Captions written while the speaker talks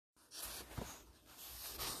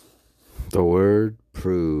The word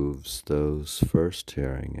proves those first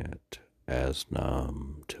hearing it as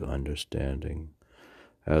numb to understanding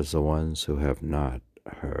as the ones who have not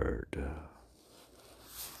heard.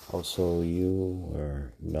 Also, you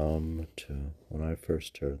were numb to, when I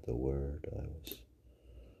first heard the word, I was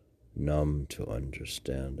numb to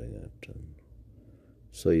understanding it, and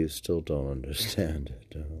so you still don't understand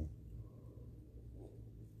it.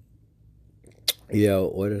 Yeah,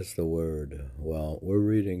 what is the word? Well, we're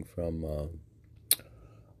reading from,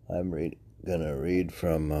 gonna read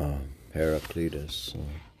from Heraclitus,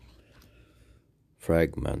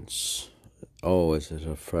 fragments. Oh, is it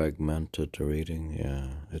a fragmented reading? Yeah,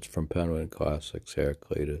 it's from Penguin Classics,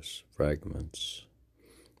 Heraclitus, fragments,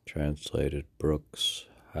 translated Brooks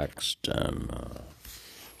Haxton.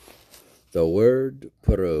 The word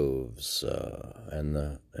proves, and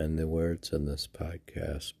the words in this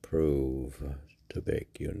podcast prove to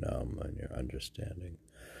make you numb in your understanding.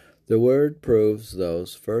 The word proves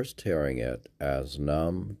those first hearing it as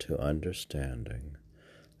numb to understanding,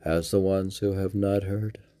 as the ones who have not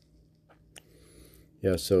heard.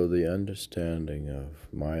 Yeah, so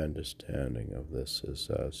my understanding of this is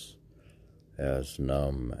as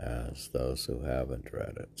numb as those who haven't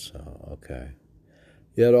read it. So, okay.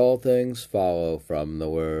 Yet all things follow from the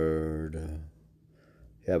word.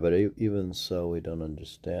 Yeah, but even so, we don't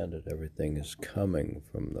understand it. Everything is coming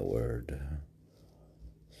from the word.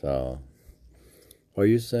 So, are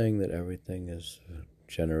you saying that everything is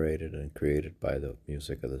generated and created by the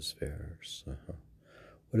music of the spheres?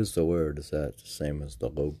 What is the word? Is that the same as the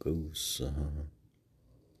logos?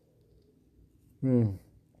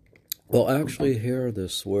 Well, actually, here,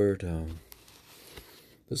 this word,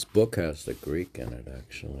 this book has the Greek in it,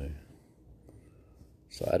 actually.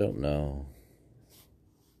 So I don't know.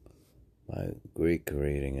 My Greek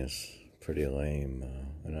reading is pretty lame,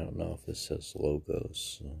 and I don't know if this says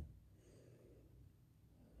logos.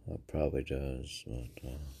 It probably does, but...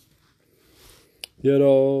 Yet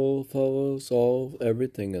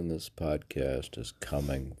everything in this podcast is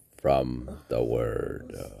coming from the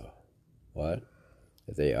word. What?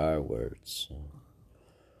 They are words.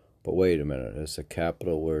 But wait a minute, is a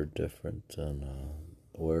capital word different than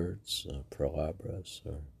words, prolabras,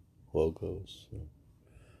 or logos?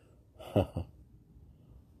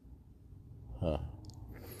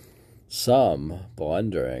 Some,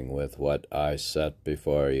 blundering with what I set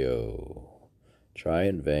before you, try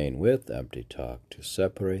in vain with empty talk to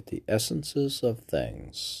separate the essences of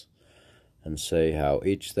things and say how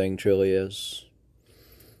each thing truly is.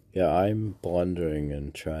 Yeah, I'm blundering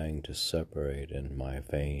and trying to separate in my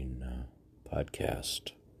vain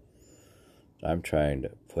podcast. I'm trying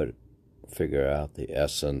to figure out the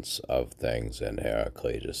essence of things in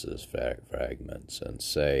Heraclitus's fragments and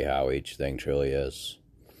say how each thing truly is.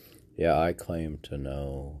 Yeah, I claim to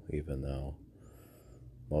know, even though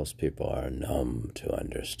most people are numb to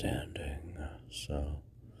understanding. So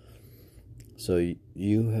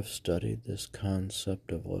you have studied this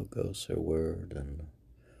concept of logos or word, and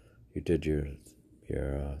you did your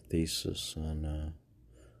thesis on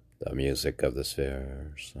the music of the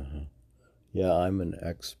spheres. Yeah, I'm an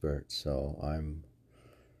expert, so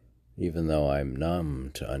even though I'm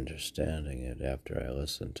numb to understanding it, after I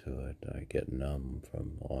listen to it, I get numb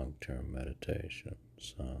from long-term meditation.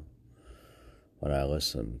 So when I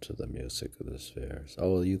listen to the music of the spheres,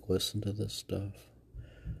 oh, you listen to this stuff?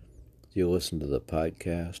 Do you listen to the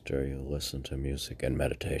podcast, or you listen to music and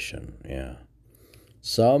meditation? Yeah.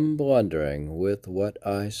 Some blundering with what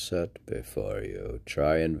I set before you,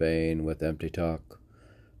 try in vain with empty talk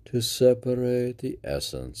to separate the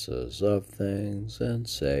essences of things and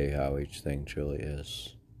say how each thing truly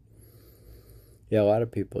is. Yeah, a lot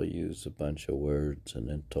of people use a bunch of words and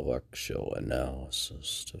intellectual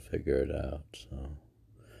analysis to figure it out.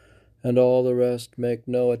 And all the rest make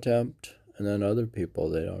no attempt. And then other people,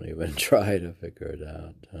 they don't even try to figure it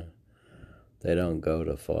out. They don't go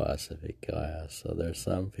to philosophy class. So there's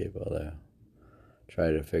some people that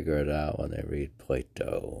try to figure it out when they read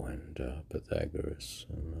Plato and Pythagoras.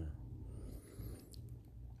 And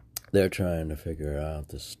they're trying to figure out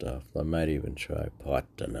this stuff. They might even try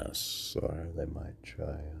Plotinus, or they might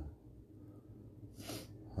try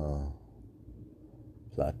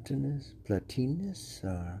Plotinus,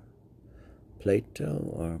 or Plato,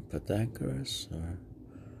 or Pythagoras, or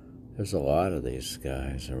there's a lot of these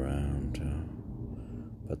guys around.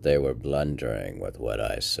 But they were blundering with what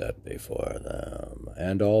I set before them,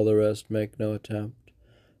 and all the rest make no attempt.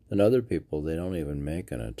 And other people, they don't even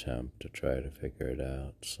make an attempt to try to figure it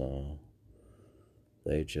out, so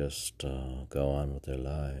they just go on with their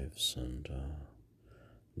lives, and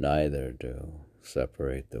neither do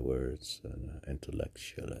separate the words in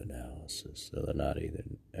intellectual analysis, so they're not either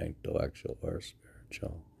intellectual or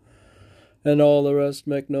spiritual. And all the rest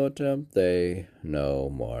make no attempt, they no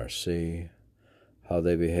more see how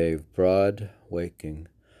they behave broad waking,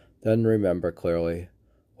 then remember clearly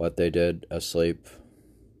what they did asleep.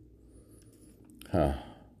 Yeah,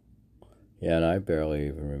 and I barely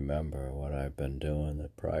even remember what I've been doing the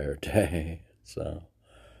prior day, so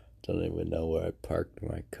don't even know where I parked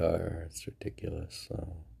my car. It's ridiculous.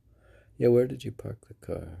 So, yeah, where did you park the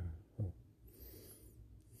car?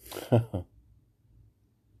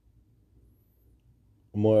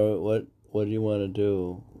 More, what do you want to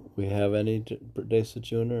do? We have any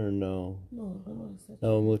desayuno or no?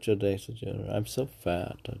 No, mucho desayuno. I'm so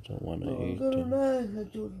fat, I don't want to eat.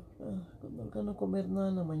 No comer nada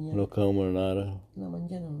en la mañana. No como nada? En la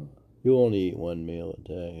mañana no. You only eat one meal a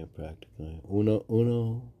day, practically. Uno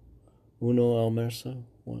almuerzo?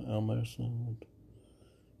 One almuerzo?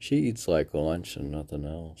 She eats like lunch and nothing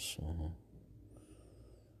else.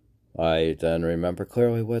 I then remember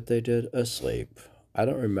clearly what they did asleep. I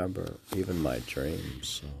don't remember even my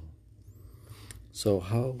dreams. So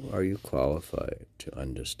how are you qualified to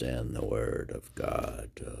understand the Word of God?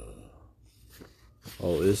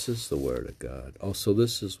 This is the Word of God. So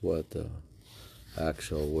this is what the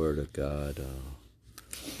actual Word of God,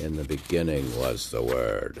 in the beginning was the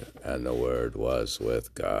Word, and the Word was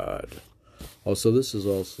with God. So this is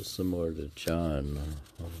also similar to John.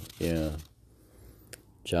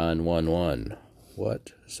 John 1:1.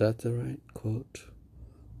 What? Is that the right quote?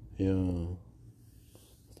 Yeah,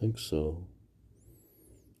 I think so.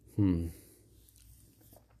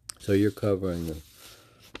 So you're covering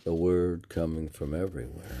the Word coming from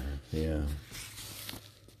everywhere. Yeah.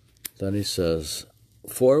 Then he says,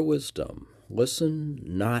 for wisdom, listen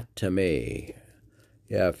not to me.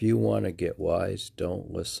 Yeah, if you want to get wise,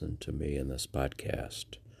 don't listen to me in this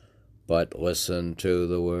podcast, but listen to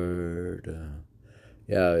the Word.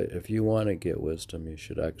 If you want to get wisdom, you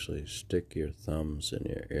should actually stick your thumbs in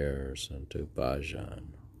your ears and do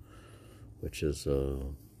bhajan, which is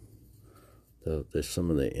there's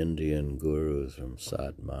some of the Indian gurus from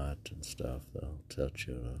Sadmat and stuff. They'll teach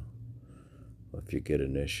you if you get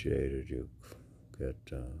initiated, you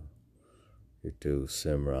do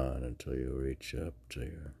Simran until you reach up to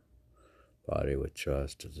your body with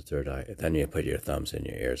trust to the third eye. Then you put your thumbs in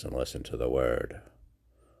your ears and listen to the Word.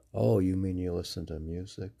 Oh, you mean you listen to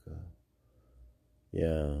music?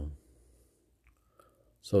 Yeah.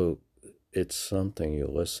 So it's something you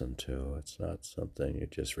listen to. It's not something you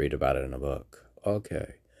just read about it in a book.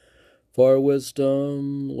 Okay. For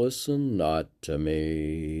wisdom, listen not to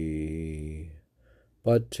me,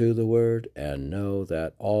 but to the Word, and know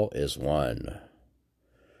that all is one.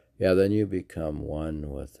 Yeah, then you become one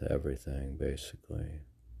with everything, basically.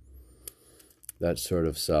 That sort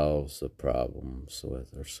of solves the problems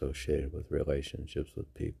associated with relationships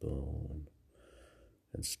with people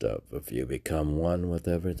and stuff. If you become one with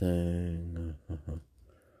everything,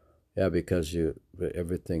 yeah, because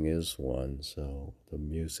everything is one. So the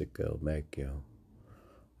music it'll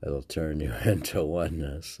turn you into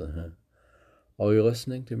oneness. You're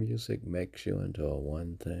listening to music makes you into a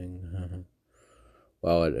one thing.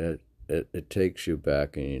 Well, it takes you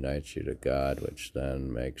back and unites you to God, which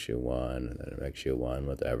then makes you one, and then it makes you one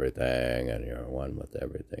with everything, and you're one with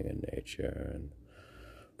everything in nature. And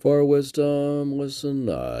for wisdom, listen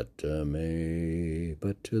not to me,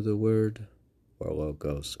 but to the Word, or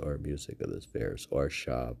logos, or music of the spheres, or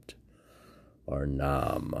shabd, or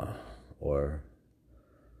nam, or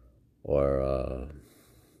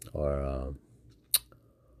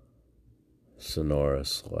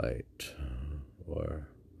sonorous light, or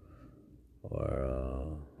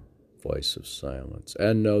voice of silence,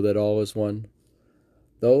 and know that all is one.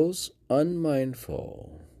 Those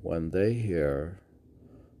unmindful, when they hear,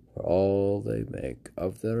 for all they make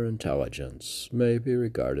of their intelligence, may be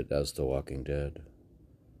regarded as the walking dead.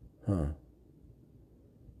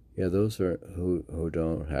 Yeah, those are who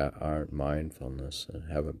aren't mindfulness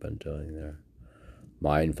and haven't been doing their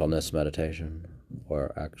mindfulness meditation,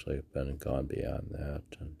 or actually been gone beyond that,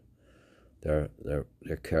 and they're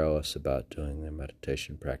careless about doing their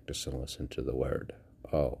meditation practice and listen to the Word.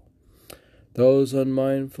 Those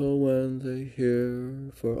unmindful when they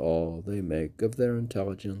hear, for all they make of their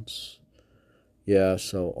intelligence. Yeah,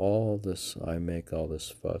 so I make all this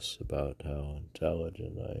fuss about how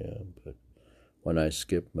intelligent I am, but when I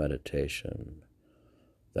skip meditation,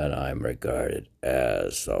 then I'm regarded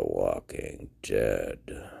as the walking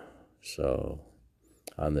dead. So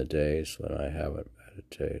on the days when I haven't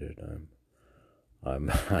meditated,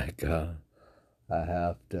 I'm like, I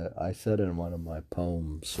have to. I said in one of my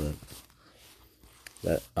poems that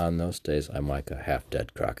That on those days, I'm like a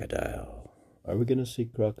half-dead crocodile. Are we going to see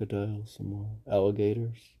crocodiles some more?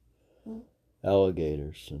 Alligators?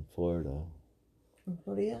 Alligators in Florida. In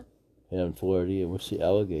Florida? Yeah, in Florida, we'll see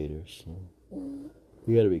alligators. You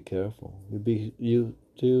got to be careful. You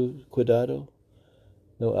do cuidado?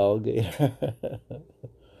 No alligator.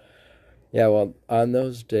 Yeah, well, on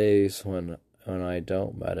those days when I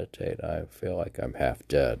don't meditate, I feel like I'm half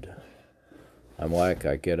dead.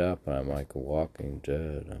 I get up and I'm like a walking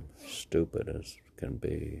dead. I'm stupid as can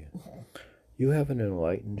be. You haven't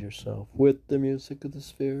enlightened yourself with the music of the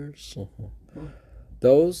spheres?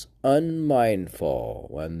 Those unmindful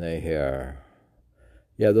when they hear.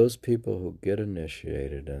 Yeah, those people who get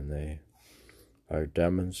initiated and they are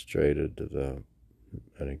demonstrated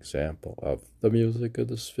an example of the music of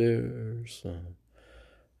the spheres.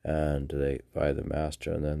 And they by the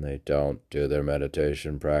master, and then they don't do their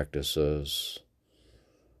meditation practices,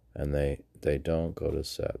 and they don't go to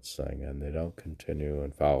satsang, and they don't continue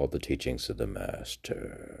and follow the teachings of the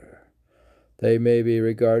master. They may be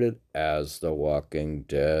regarded as the walking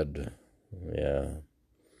dead. Yeah.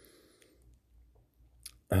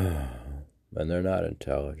 And they're not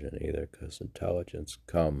intelligent either, because intelligence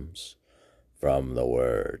comes from the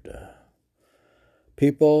word.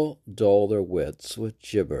 People dull their wits with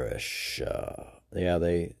gibberish.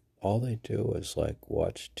 All they do is like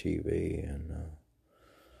watch TV, and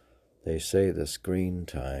they say the screen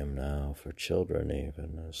time now for children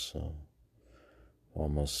even is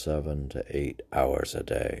almost 7 to 8 hours a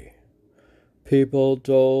day. People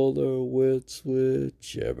dull their wits with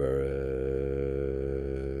gibberish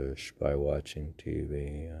by watching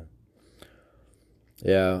TV.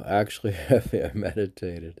 Yeah, actually, if you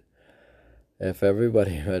meditated, if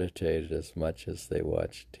everybody meditated as much as they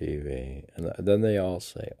watch TV, and then they all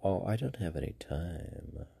say, "Oh, I don't have any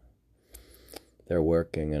time." They're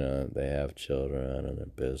working and they have children and they're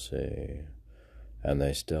busy, and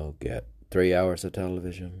they still get 3 hours of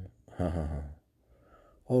television.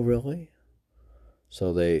 Oh, really?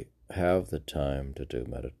 So they have the time to do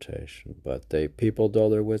meditation, but people dull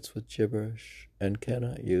their wits with gibberish and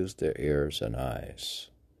cannot use their ears and eyes.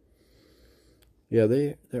 Yeah,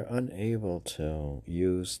 they're unable to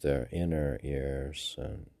use their inner ears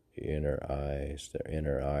and inner eyes, their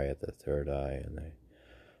inner eye at the third eye, and they're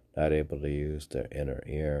not able to use their inner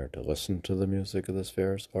ear to listen to the music of the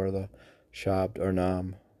spheres or the shabd or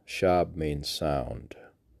nam. Shab means sound.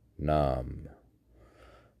 Nam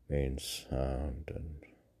means sound, and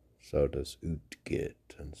so does utgit,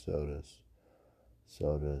 and so does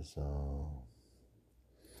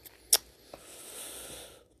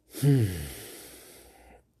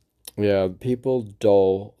Yeah, people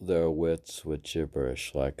dull their wits with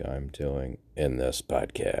gibberish like I'm doing in this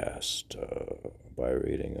podcast by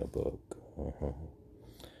reading a book.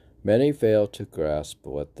 Many fail to grasp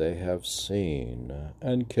what they have seen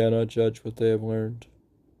and cannot judge what they have learned,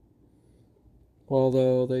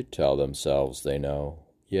 although they tell themselves they know.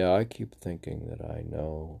 Yeah, I keep thinking that I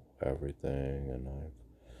know everything, and I've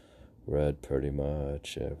read pretty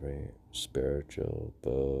much every spiritual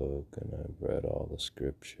book, and I've read all the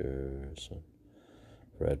scriptures, and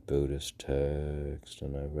read Buddhist texts,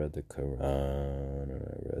 and I read the Quran, and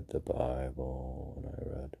I read the Bible, and I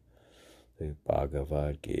read the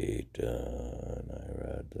Bhagavad Gita, and I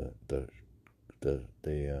read the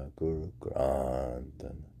Guru Granth,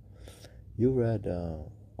 and you read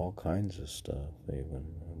all kinds of stuff, even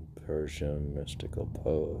Persian mystical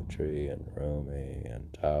poetry, and Rumi,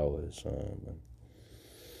 and Taoism,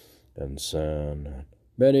 and Zen.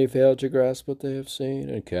 Many fail to grasp what they have seen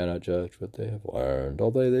and cannot judge what they have learned,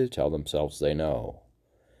 although they tell themselves they know.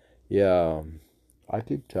 Yeah, I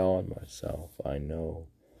keep telling myself I know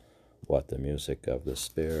what the music of the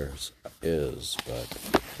spheres is, but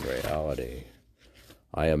in reality,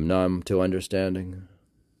 I am numb to understanding.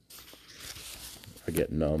 I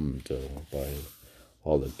get numbed by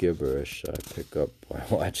all the gibberish I pick up by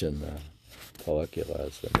watching the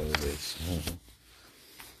Pelliculas, the movies.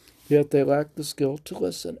 Yet they lack the skill to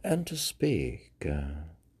listen and to speak.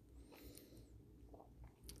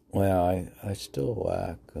 I still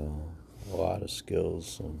lack a lot of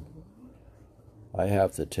skills, and I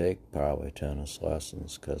have to take probably tennis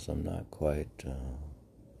lessons because I'm not quite,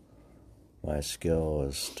 my skill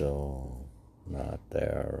is still not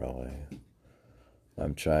there really.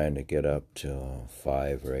 I'm trying to get up to a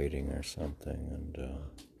 5 rating or something, and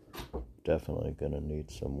definitely going to need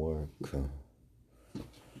some work.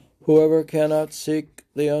 Whoever cannot seek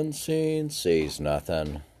the unseen sees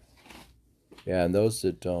nothing. Yeah, and those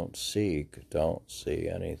that don't seek don't see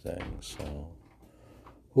anything. So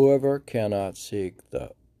whoever cannot seek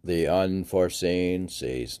the The unforeseen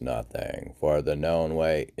sees nothing, for the known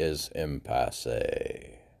way is impasse.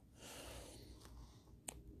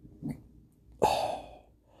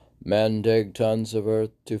 Men dig tons of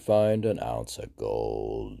earth to find an ounce of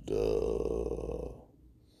gold.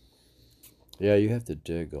 Yeah, you have to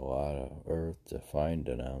dig a lot of earth to find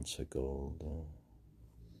an ounce of gold.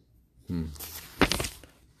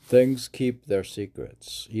 Things keep their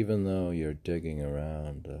secrets, even though you're digging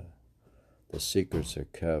around. The secrets are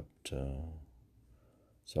kept,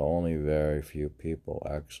 so only very few people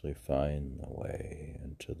actually find the way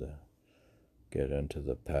get into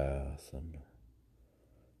the path. And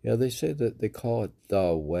yeah, they say that they call it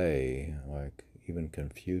the way, like even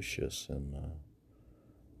Confucius in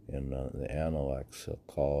the Analects will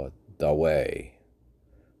call it the way.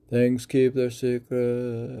 Things keep their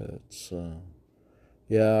secrets.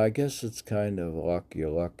 Yeah, I guess it's kind of you're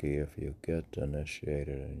lucky if you get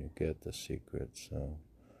initiated and you get the secret, so,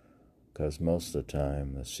 because most of the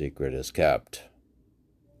time the secret is kept.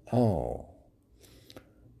 Oh.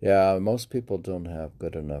 Yeah, most people don't have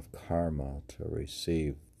good enough karma to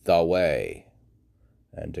receive the way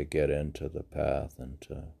and to get into the path and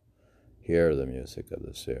to hear the music of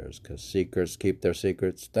the spheres, because seekers keep their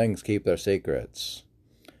secrets, things keep their secrets.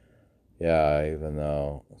 Yeah,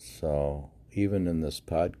 even in this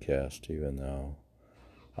podcast, even though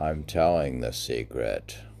I'm telling the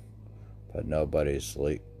secret, but nobody's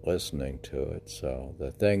listening to it, so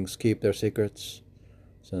the things keep their secrets,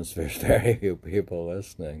 since there's very few people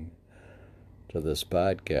listening to this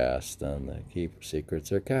podcast, then the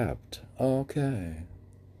secrets are kept. Okay.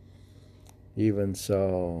 Even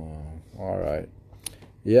so, all right.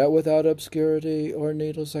 Yet without obscurity or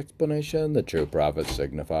needless explanation, the true prophet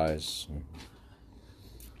signifies.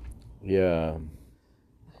 Yeah.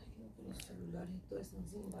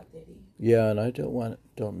 Yeah, and I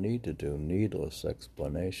don't need to do needless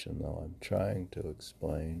explanation, though. I'm trying to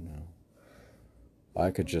explain. I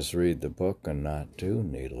could just read the book and not do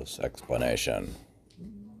needless explanation.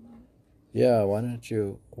 Yeah,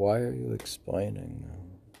 why are you explaining?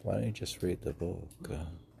 Why don't you just read the book?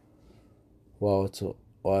 Well, it's a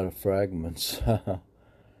lot of fragments.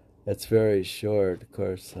 It's very short. Of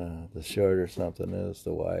course, the shorter something is,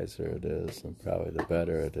 the wiser it is, and probably the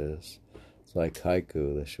better it is. It's like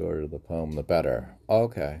haiku, the shorter the poem, the better.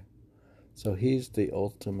 Okay. So he's the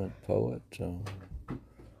ultimate poet.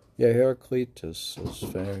 Yeah, Heraclitus is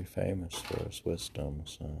very famous for his wisdom.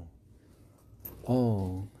 So.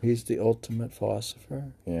 Oh, he's the ultimate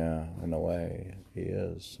philosopher? Yeah, in a way, he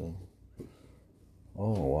is. So.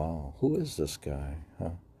 Oh, wow. Who is this guy?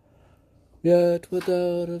 Huh? Yet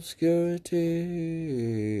without obscurity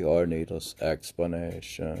or needless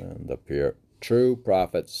explanation, the pure true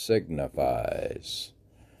prophet signifies.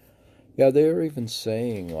 Yeah, they were even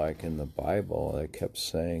saying, like in the Bible, they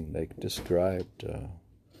described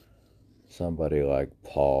somebody like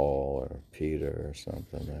Paul or Peter or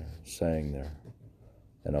something. They're saying they're,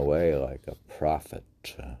 in a way, like a prophet.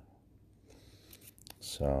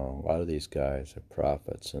 So a lot of these guys are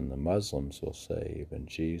prophets, and the Muslims will say even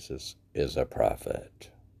Jesus is a prophet.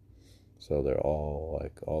 So they're all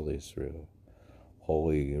like all these real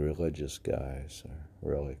holy religious guys are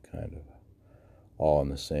really kind of all in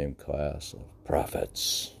the same class of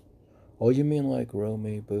prophets. Oh, you mean like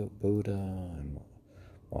Rumi, Buddha, and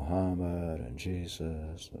Muhammad, and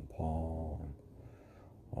Jesus, and Paul,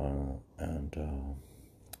 and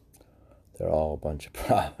they're all a bunch of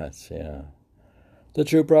prophets, yeah. The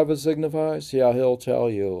true prophet signifies, yeah, he'll tell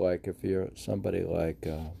you, like if you're somebody like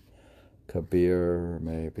Kabir,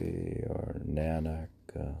 maybe, or Nanak,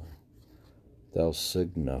 they'll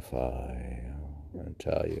signify and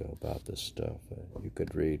tell you about this stuff. You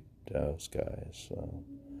could read those guys.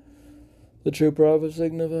 The true prophet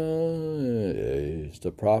signifies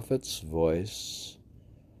the prophet's voice,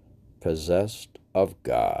 possessed of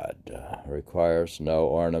God, requires no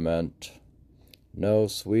ornament, no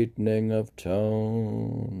sweetening of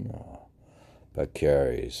tone, but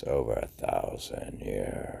carries over 1,000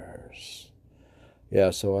 years. Yeah,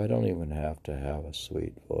 so I don't even have to have a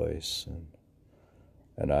sweet voice,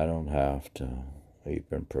 and I don't have to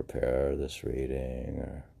even prepare this reading.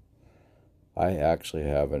 Or I actually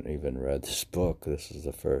haven't even read this book. This is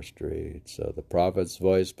the first read. So the prophet's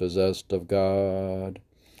voice possessed of God.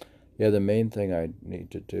 Yeah, the main thing I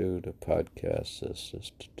need to do to podcast this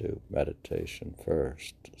is to do meditation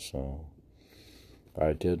first. So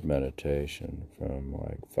I did meditation from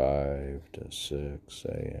like 5 to 6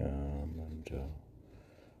 a.m. and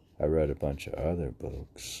I read a bunch of other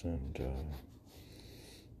books, and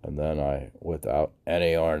then I, without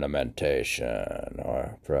any ornamentation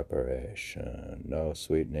or preparation, no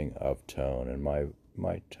sweetening of tone, and my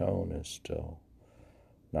my tone is still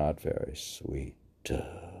not very sweet.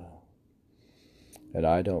 And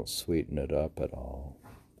I don't sweeten it up at all.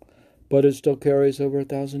 But it still carries over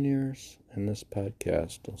 1,000 years, and this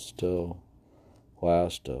podcast will still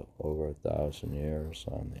last over 1,000 years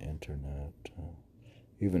on the internet,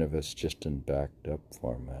 even if it's just in backed up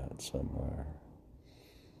format somewhere.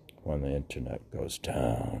 When the internet goes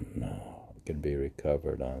down, it can be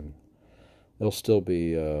recovered on. It'll still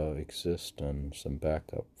be exist in some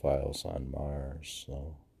backup files on Mars.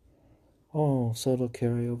 So it'll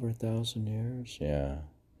carry over 1,000 years. Yeah.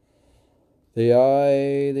 The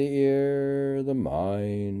eye, the ear, the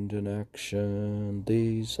mind in action,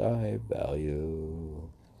 these I value.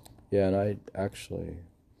 Yeah, and I actually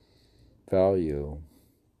value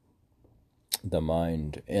the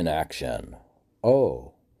mind in action.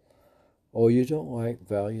 Oh, you don't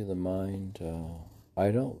value the mind?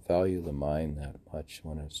 I don't value the mind that much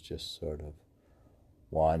when it's just sort of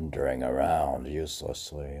wandering around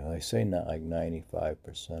uselessly. They say not like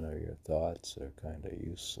 95% of your thoughts are kind of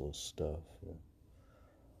useless stuff.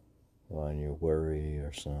 When you worry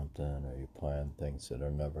or something, or you plan things that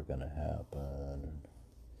are never going to happen.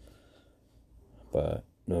 But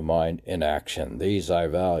the mind in action, these I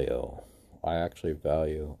value. I actually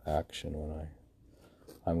value action when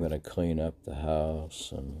I'm going to clean up the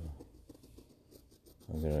house, and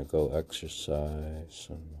I'm going to go exercise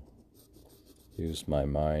and use my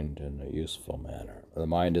mind in a useful manner. The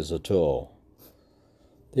mind is a tool.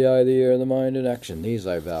 The eye, the ear, the mind in action, these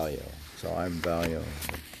I value. So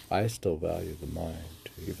I still value the mind,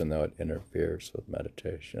 even though it interferes with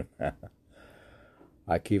meditation.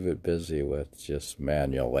 I keep it busy with just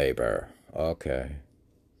manual labor. Okay.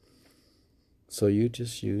 So you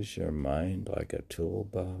just use your mind like a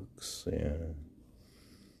toolbox. Yeah.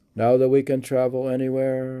 Now that we can travel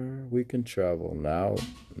anywhere, we can travel.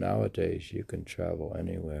 Nowadays, you can travel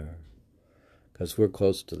anywhere. Because we're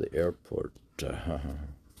close to the airport.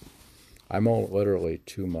 I'm literally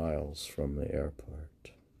 2 miles from the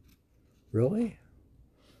airport. Really?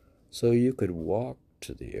 So you could walk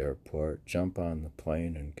to the airport, jump on the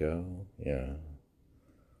plane and go? Yeah.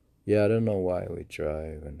 Yeah, I don't know why we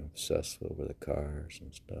drive and obsess over the cars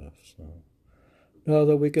and stuff. So now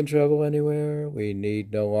that we can travel anywhere, we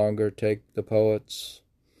need no longer take the poets.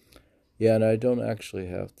 Yeah, and I don't actually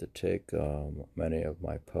have to take many of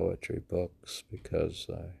my poetry books because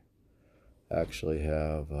I actually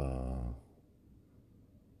have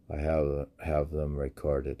have them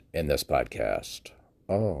recorded in this podcast.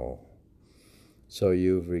 Oh, so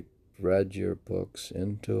you've read your books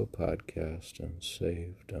into a podcast and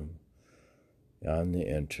saved them on the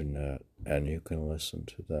internet, and you can listen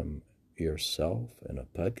to them yourself in a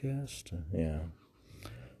podcast? Yeah.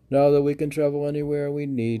 Now that we can travel anywhere, we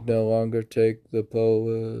need no longer take the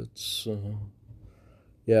poets.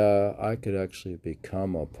 Yeah, I could actually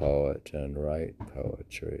become a poet and write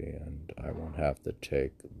poetry, and I won't have to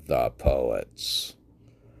take the poets.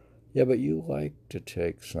 Yeah, but you like to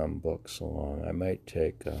take some books along. I might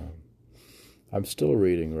take, I'm still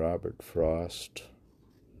reading Robert Frost,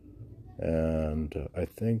 and I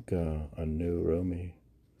think a new Rumi.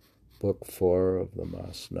 Book 4 of the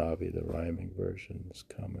Masnavi, the rhyming version, is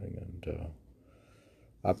coming, and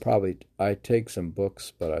I take some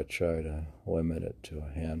books, but I try to limit it to a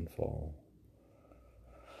handful.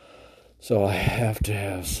 So I have to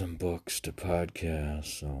have some books to podcast.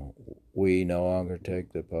 So we no longer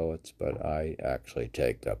take the poets, but I actually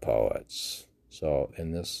take the poets. So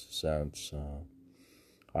in this sense,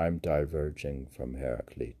 I'm diverging from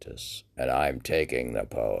Heraclitus, and I'm taking the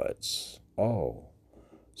poets. Oh.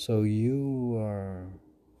 So you are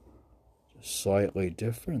slightly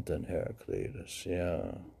different than Heraclitus,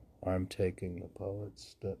 yeah. I'm taking the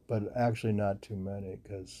poets, but actually not too many,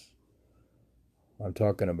 because I'm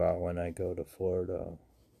talking about when I go to Florida.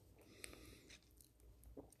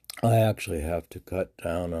 I actually have to cut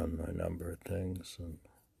down on a number of things, and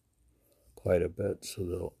quite a bit,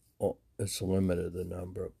 so it's limited the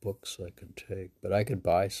number of books I can take, but I could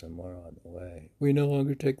buy some more on the way. We no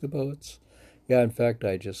longer take the poets. Yeah, in fact,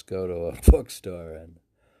 I just go to a bookstore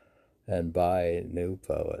and buy new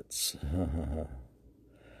poets.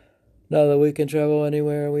 Now that we can travel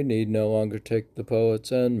anywhere, we need no longer take the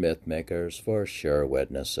poets and myth makers for sure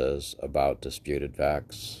witnesses about disputed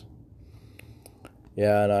facts.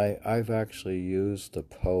 Yeah, and I've actually used the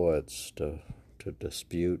poets to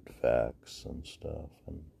dispute facts and stuff.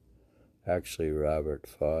 And actually, Robert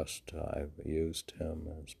Frost, I've used him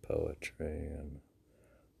as poetry and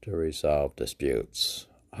to resolve disputes.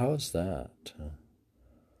 How's that?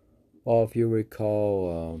 Well, if you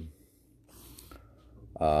recall,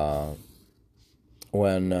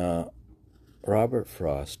 when Robert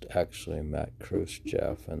Frost actually met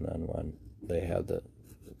Khrushchev, and then when they had the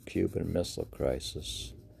Cuban Missile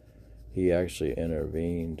Crisis, he actually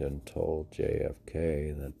intervened and told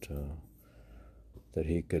JFK that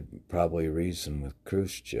he could probably reason with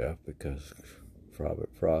Khrushchev because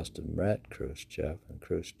Robert Frost had met Khrushchev, and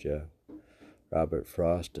Robert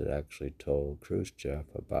Frost had actually told Khrushchev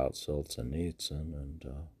about Solzhenitsyn, and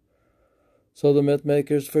so the myth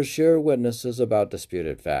makers for sure witnesses about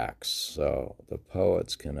disputed facts, so the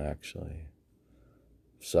poets can actually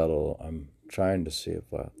settle. I'm trying to see if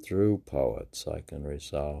through poets I can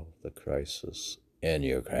resolve the crisis in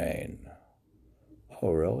Ukraine.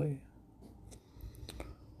 Oh, really?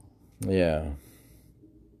 Yeah.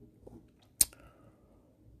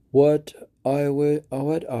 What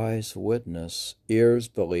eyes witness, ears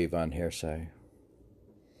believe on hearsay.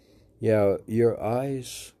 Yeah, your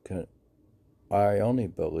eyes can. I only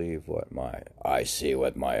believe what I see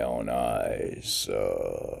with my own eyes,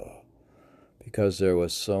 because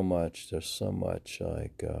there's so much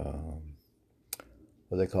like,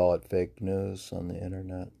 what they call it, fake news on the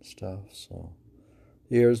internet and stuff, so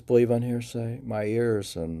ears believe on hearsay. My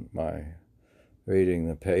ears and my reading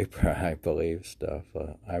the paper, I believe stuff.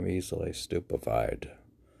 I'm easily stupefied.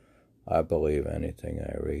 I believe anything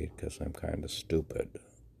I read because I'm kind of stupid.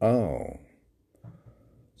 Oh.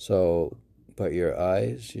 So, but your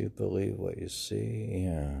eyes, you believe what you see?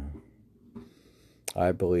 Yeah.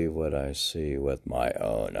 I believe what I see with my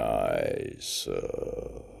own eyes.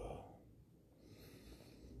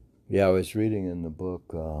 Yeah, I was reading in the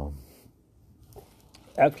book,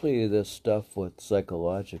 actually this stuff with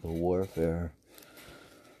psychological warfare.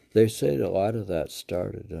 They say a lot of that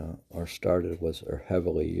was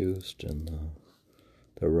heavily used in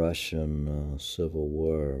the Russian Civil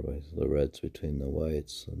War with the Reds between the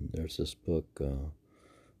Whites. And there's this book,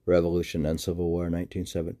 Revolution and Civil War,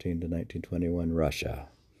 1917 to 1921, Russia,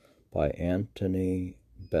 by Anthony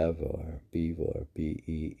Beevor, Beevor.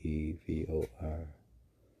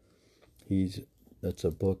 That's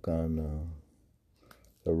a book on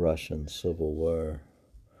the Russian Civil War,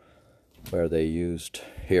 where they used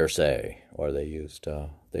hearsay, or they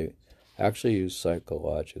actually used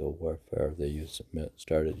psychological warfare. They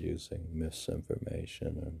started using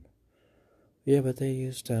misinformation, and but they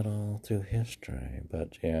used that all through history.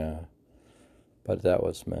 But that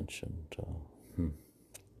was mentioned.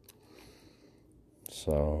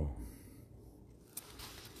 So,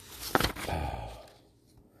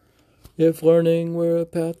 if learning were a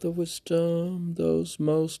path of wisdom, those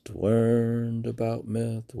most learned about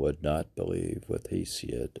myth would not believe with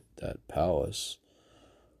Hesiod that Pallas,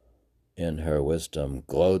 in her wisdom,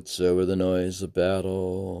 gloats over the noise of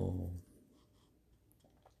battle.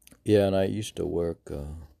 Yeah, and I used to work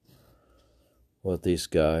with these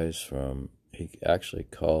guys he actually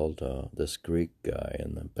called this Greek guy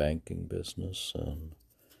in the banking business, and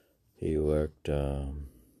he worked,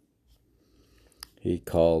 he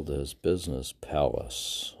called his business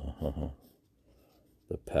Pallas.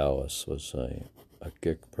 The Pallas was a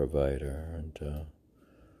gig provider, and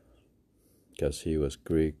because he was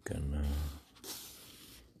Greek, and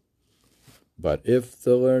but if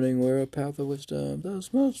the learning were a path of wisdom,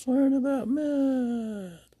 those most learn about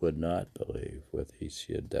myth would not believe with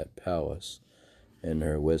Hesiod that Pallas, in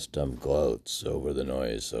her wisdom, gloats over the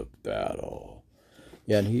noise of battle.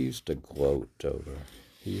 Yeah, and he used to gloat over.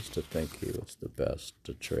 He used to think he was the best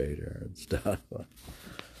trader and stuff.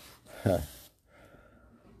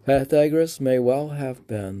 Pythagoras may well have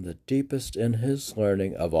been the deepest in his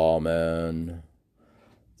learning of all men.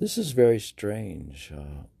 This is very strange.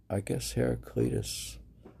 I guess Heraclitus,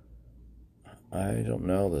 I don't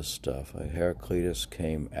know this stuff. Heraclitus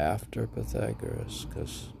came after Pythagoras,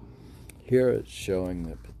 because here it's showing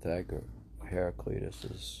that Heraclitus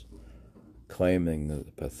is claiming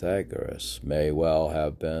that Pythagoras may well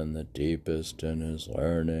have been the deepest in his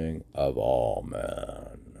learning of all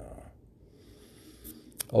men.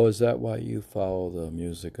 Oh, is that why you follow the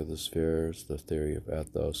music of the spheres, the theory of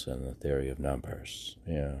ethos, and the theory of numbers?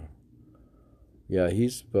 Yeah. Yeah,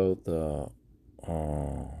 he's both sort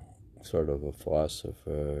of a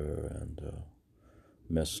philosopher and a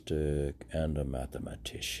mystic and a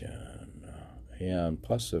mathematician. Yeah, and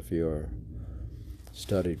plus if you're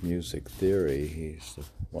studied music theory, he's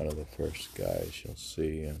one of the first guys you'll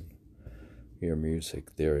see in your music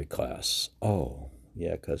theory class. Oh,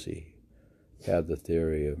 yeah, because he had the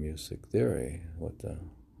theory of music theory with the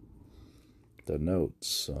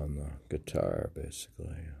notes on the guitar,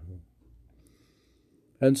 basically.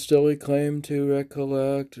 And still he claimed to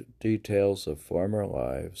recollect details of former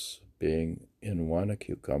lives, being in one a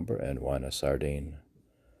cucumber and one a sardine.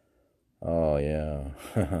 Oh,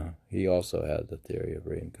 yeah. He also had the theory of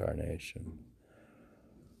reincarnation,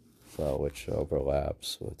 so which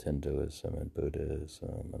overlaps with Hinduism and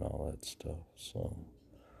Buddhism and all that stuff. So,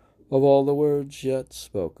 of all the words yet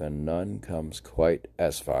spoken, none comes quite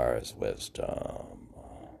as far as wisdom,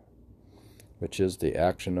 which is the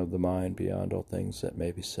action of the mind beyond all things that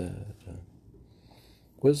may be said.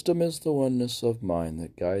 Wisdom is the oneness of mind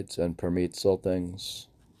that guides and permeates all things.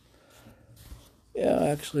 Yeah,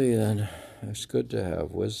 actually, then it's good to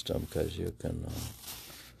have wisdom because you can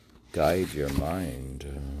guide your mind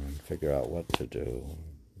and figure out what to do,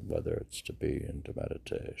 whether it's to be into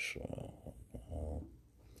meditation.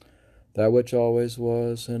 That which always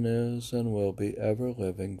was and is and will be ever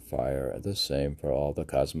living fire, the same for all the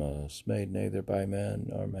cosmos, made neither by man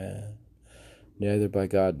nor man, neither by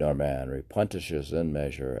God nor man, replenishes in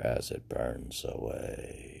measure as it burns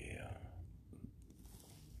away.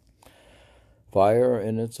 Fire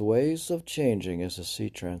in its ways of changing is a sea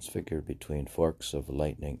transfigured between forks of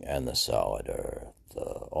lightning and the solid earth.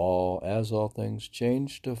 As all things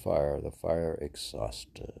change to fire, the fire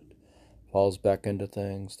exhausted falls back into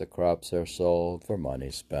things. The crops are sold for money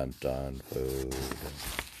spent on food.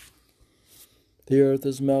 The earth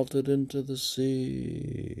is melted into the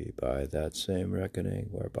sea by that same reckoning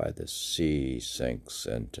whereby the sea sinks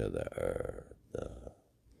into the earth.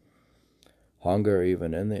 Hunger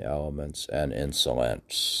even in the elements and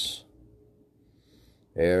insolence.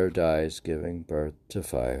 Air dies giving birth to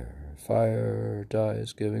fire. Fire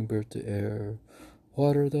dies giving birth to air.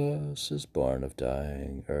 Water thus is born of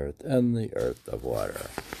dying earth, and the earth of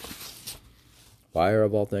water. Fire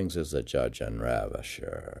of all things is the judge and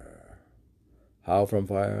ravisher. How from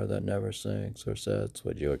fire that never sinks or sets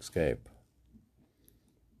would you escape?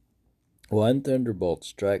 One thunderbolt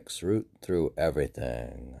strikes root through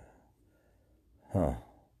everything.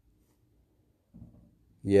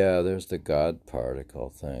 Yeah, there's the God particle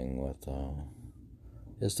thing with,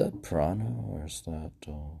 is that prana, or is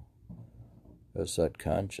that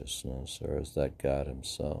consciousness, or is that God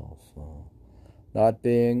himself? Not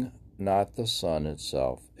being, not the sun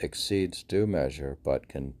itself, exceeds due measure, but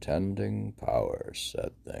contending powers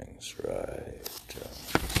set things right.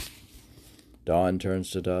 Dawn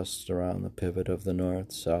turns to dust around the pivot of the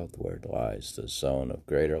north. Southward lies the zone of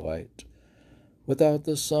greater light. Without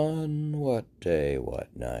the sun, what day,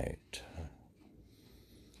 what night?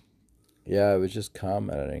 Yeah, I was just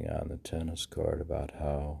commenting on the tennis court about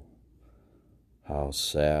how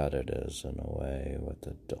sad it is in a way with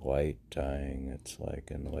the light dying. It's like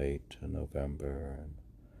in late November, and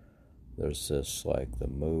there's this like the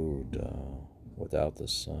mood without the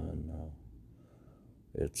sun.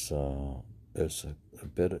 There's a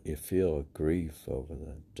bit, you feel a grief over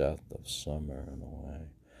the death of summer in a way.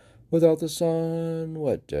 Without the sun,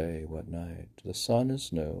 what day, what night? The sun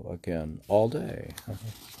is new again all day.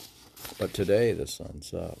 But today the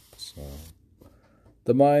sun's up, so.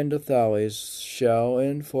 The mind of Thales shall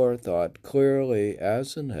in forethought clearly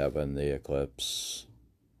as in heaven the eclipse.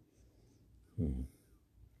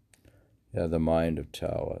 Yeah, the mind of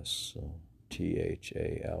Thales,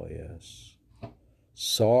 Thales,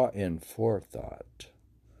 saw in forethought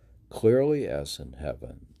clearly as in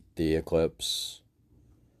heaven the eclipse.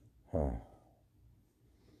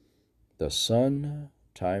 The sun,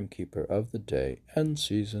 timekeeper of the day and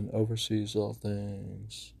season, oversees all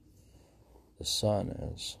things. The sun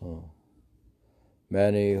is,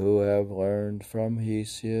 Many who have learned from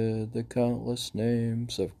Hesiod the countless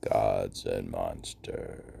names of gods and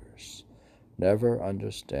monsters never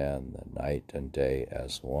understand the night and day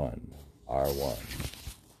as one are one.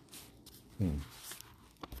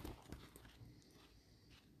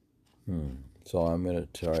 So I'm going to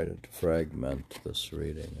try to fragment this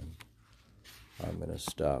reading, and I'm going to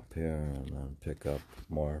stop here and then pick up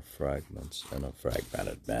more fragments in a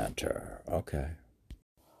fragmented manner. Okay.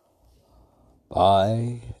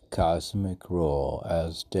 By cosmic rule,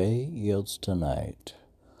 as day yields to night,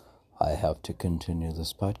 I have to continue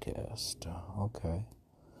this podcast. Okay.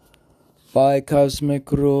 By cosmic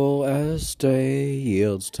rule, as day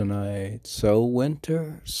yields to night, so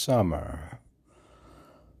winter, summer,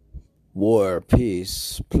 war,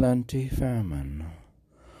 peace, plenty, famine,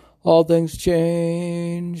 all things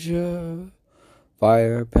change.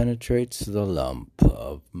 Fire penetrates the lump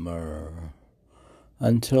of myrrh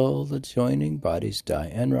until the joining bodies die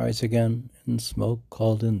and rise again in smoke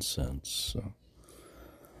called incense.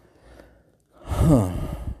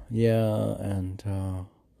 Yeah, and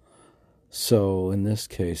so in this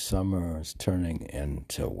case, summer is turning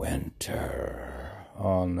into winter.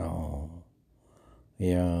 Oh no.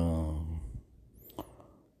 Yeah.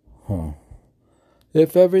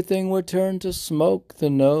 If everything were turned to smoke, the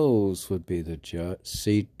nose would be the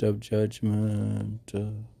seat of judgment.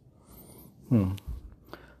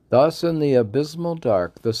 Thus, in the abysmal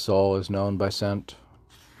dark, the soul is known by scent.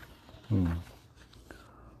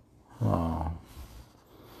 Oh.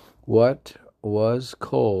 What was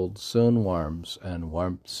cold soon warms, and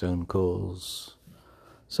warmth soon cools.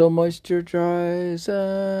 So moisture dries,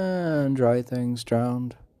 and dry things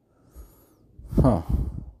drowned.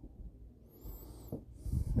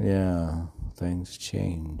 Yeah, things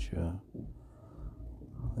change.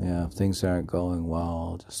 Yeah, if things aren't going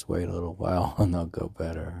well, just wait a little while and they'll go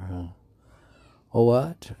better. Oh,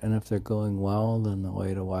 what? And if they're going well, then they'll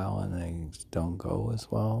wait a while and they don't go as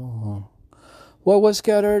well. What was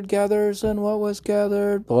scattered gathers, and what was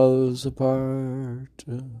gathered blows apart.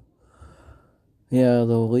 Yeah,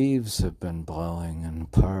 the leaves have been blowing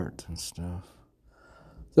apart and stuff.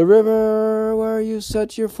 The river where you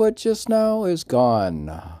set your foot just now is gone.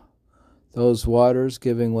 Those waters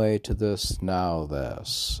giving way to this, now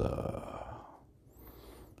this.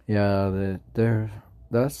 Yeah,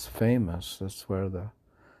 that's famous. That's where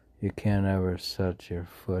you can't ever set your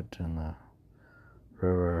foot in the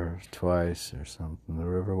river twice or something. The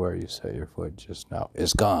river where you set your foot just now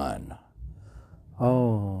is gone.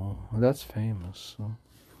 Oh, that's famous.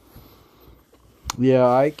 Yeah,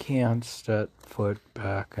 I can't set foot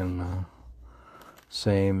back in the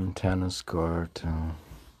same tennis court.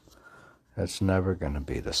 It's never going to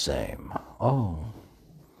be the same. Oh,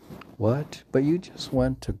 what? But you just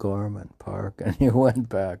went to Gorman Park and you went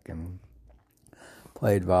back and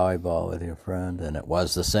played volleyball with your friend and it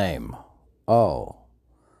was the same. Oh,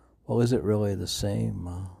 well, is it really the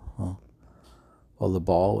same? Well, the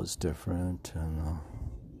ball was different and,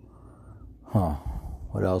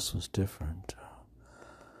 what else was different?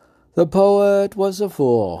 The poet was a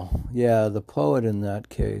fool. Yeah, the poet in that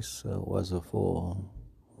case was a fool.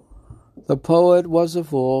 The poet was a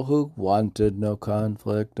fool who wanted no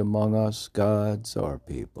conflict among us, gods or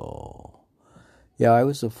people. Yeah, I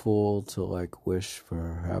was a fool to wish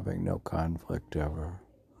for having no conflict ever,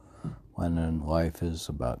 when in life is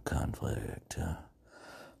about conflict.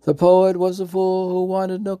 The poet was a fool who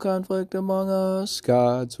wanted no conflict among us,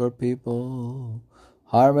 gods or people.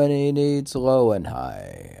 Harmony needs low and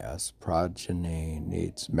high, as progeny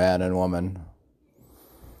needs man and woman.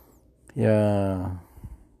 Yeah.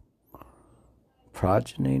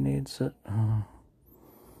 Progeny needs it?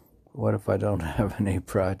 What if I don't have any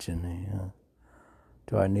progeny?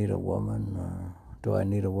 Do I need a woman? Do I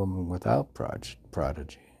need a woman without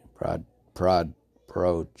prodigy? Progeny.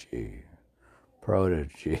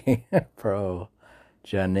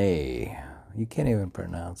 You can't even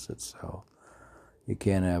pronounce it, so you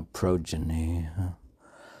can't have progeny.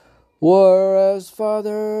 War as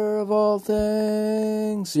father of all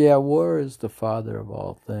things. Yeah, war is the father of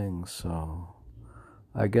all things, so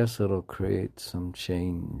I guess it'll create some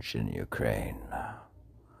change in Ukraine.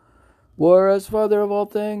 War as father of all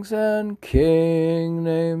things, and king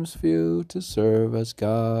names few to serve as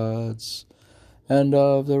gods, and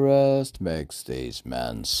of the rest makes these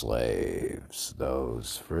men slaves,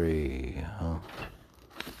 those free.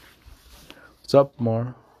 What's up,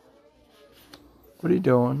 More? What are you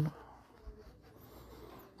doing?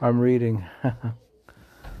 I'm reading.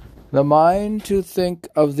 The mind to think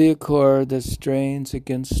of the accord that strains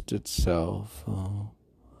against itself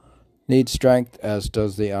needs strength, as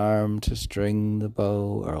does the arm to string the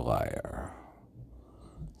bow or lyre.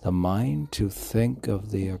 The mind to think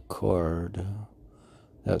of the accord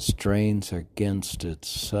that strains against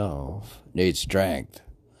itself needs strength,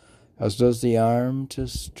 as does the arm to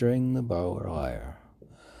string the bow or lyre.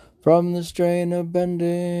 From the strain of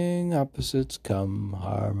bending opposites come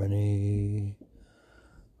harmony.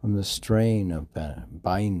 From the strain of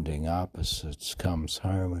binding opposites comes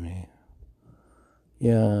harmony.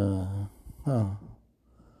 Yeah,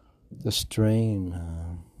 the strain.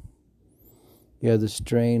 The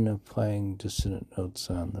strain of playing dissonant notes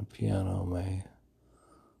on the piano may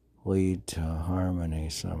lead to harmony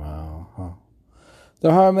somehow.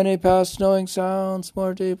 The harmony past knowing sounds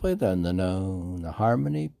more deeply than the known. The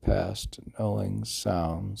harmony past knowing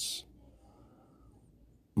sounds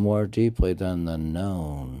more deeply than the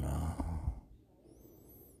known.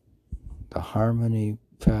 The harmony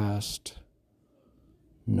past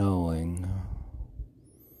knowing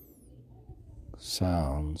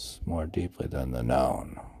sounds more deeply than the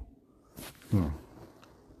known.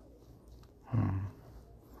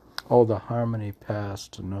 Oh, the harmony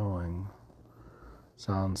past knowing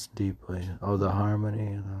sounds deeply. Oh, the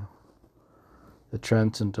harmony, the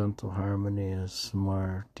transcendental harmony is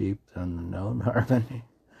more deep than the known harmony.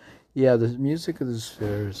 Yeah, the music of the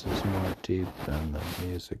spheres is more deep than the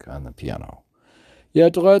music on the piano.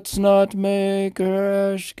 Yet let's not make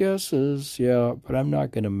rash guesses. Yeah, but I'm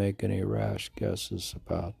not going to make any rash guesses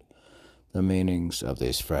about the meanings of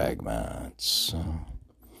these fragments.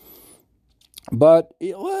 But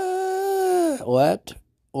yet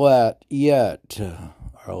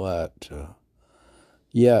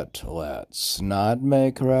let's not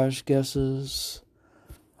make rash guesses.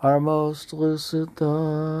 Our most lucid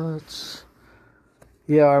thoughts.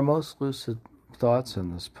 Yeah, our most lucid thoughts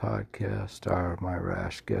in this podcast are my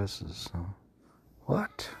rash guesses.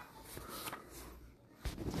 What?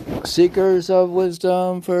 Seekers of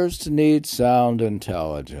wisdom first need sound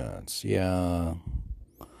intelligence. Yeah.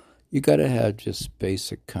 You gotta have just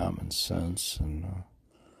basic common sense, and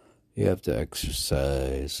you have to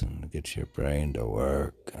exercise and get your brain to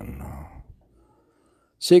work. And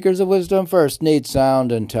seekers of wisdom first need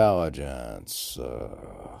sound intelligence.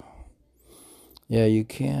 Yeah, you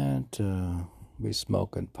can't be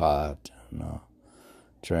smoking pot and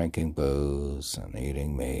drinking booze and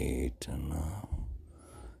eating meat. And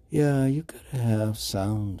yeah, you gotta have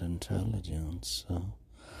sound intelligence.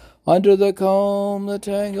 Under the comb, the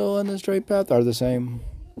tangle, and the straight path are the same.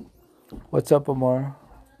 What's up, Amar?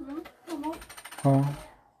 Huh?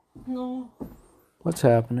 No. What's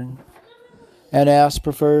happening? An ass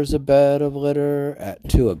prefers a bed of litter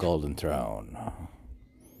to a golden throne.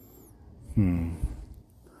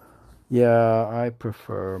 Yeah, I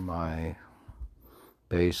prefer my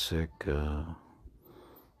basic,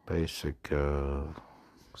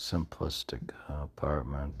 simplistic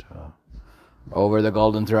apartment over the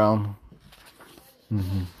golden throne.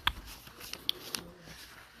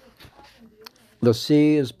 The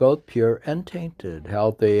sea is both pure and tainted,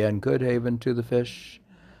 healthy and good haven to the fish,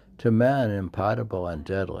 to men impotable and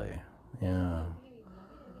deadly. Yeah.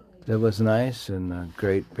 It was nice in the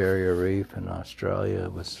Great Barrier Reef in Australia.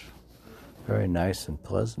 It was very nice and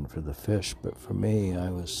pleasant for the fish, but for me,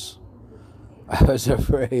 I was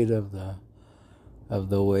afraid of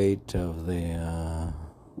the weight of the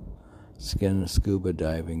scuba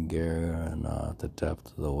diving gear and the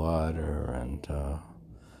depth of the water and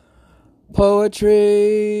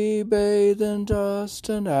poetry, bathe in dust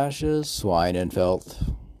and ashes, swine and filth.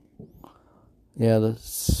 Yeah,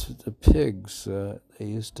 the pigs. We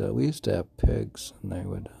used to have pigs,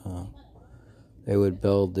 and they would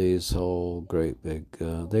build these whole great big.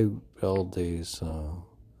 They build these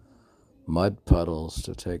mud puddles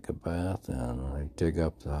to take a bath in, and they dig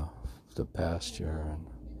up the pasture, and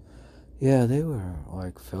yeah, they were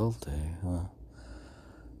like filthy.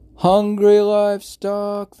 Hungry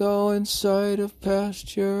livestock, though in sight of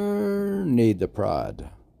pasture, need the prod.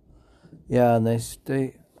 Yeah, and they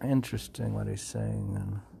interesting what he's saying.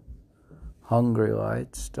 And hungry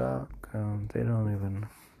livestock, they don't even.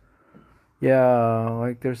 Yeah,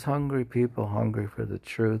 like there's hungry people hungry for the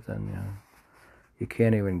truth, and you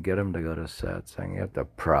can't even get them to go to satsang. You have to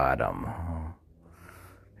prod them.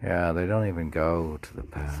 Yeah, they don't even go to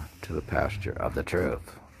the pasture of the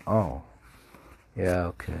truth. Oh, yeah,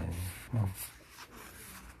 okay.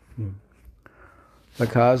 The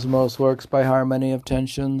cosmos works by harmony of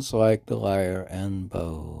tensions like the lyre and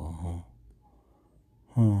bow.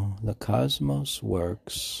 The cosmos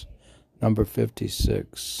works, number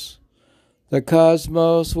 56. The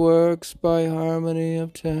cosmos works by harmony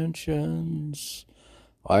of tensions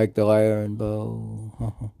like the lyre and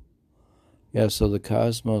bow. Yeah, so the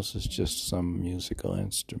cosmos is just some musical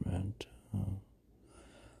instrument.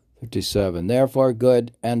 57. Therefore,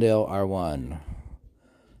 good and ill are one.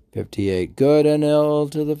 58. Good and ill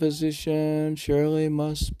to the physician surely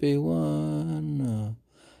must be one,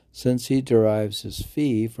 since he derives his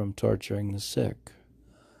fee from torturing the sick.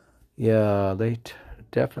 Yeah, they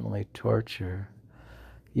definitely torture.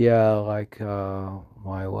 Yeah, like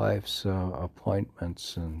my wife's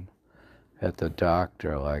appointments at the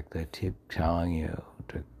doctor, like they keep telling you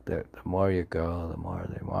that the more you go, the more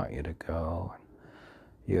they want you to go.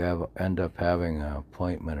 You end up having an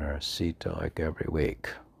appointment or a cita like every week.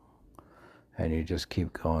 And you just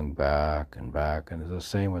keep going back and back. And it's the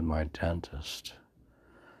same with my dentist.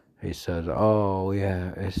 He said, oh,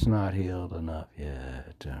 yeah, it's not healed enough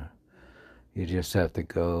yet. You just have to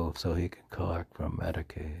go so he can collect from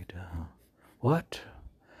Medicaid. What?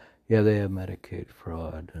 Yeah, they have Medicaid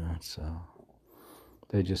fraud. So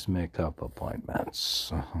they just make up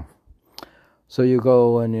appointments. So you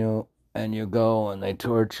go and you go and they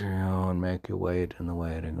torture you and make you wait in the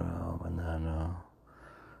waiting room. And then...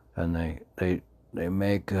 and they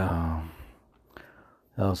make, they'll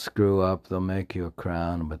screw up, they'll make you a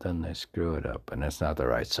crown, but then they screw it up, and it's not the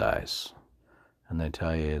right size. And they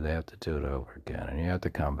tell you they have to do it over again, and you have to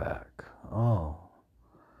come back. Oh,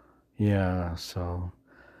 yeah, so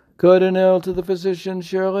good and ill to the physician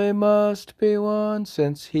surely must be one,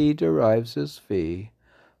 since he derives his fee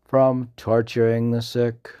from torturing the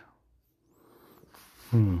sick.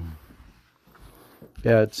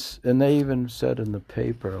 Yeah, and they even said in the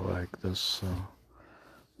paper like this,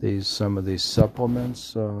 some of these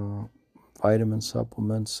supplements, vitamin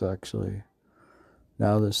supplements, actually,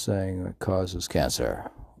 now they're saying it causes cancer.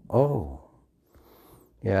 Oh,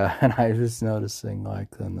 yeah, and I was noticing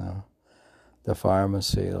like in the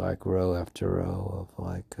pharmacy, like row after row of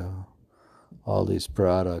like all these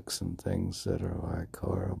products and things that are like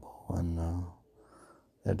horrible, and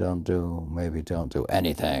they don't do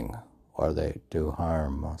anything, or they do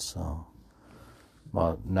harm. So,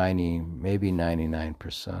 well,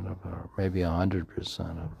 99% of, or maybe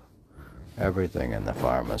 100% of everything in the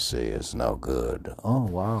pharmacy is no good. Oh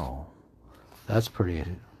wow, that's pretty.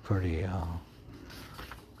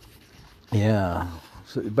 Yeah.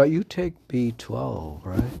 So, but you take B12,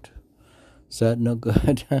 right? Is that no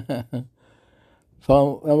good?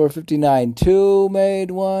 Phone number 59. Two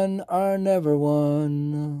made one are never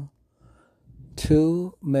one.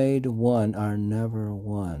 Two made one are never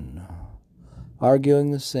one.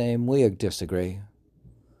 Arguing the same, we disagree.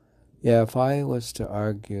 Yeah, if I was to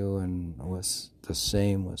argue and was the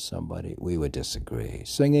same with somebody, we would disagree.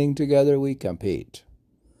 Singing together, we compete.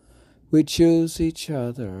 We choose each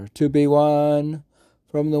other to be one.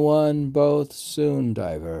 From the one, both soon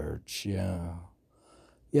diverge. Yeah,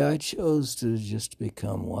 I chose to just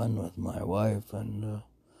become one with my wife, and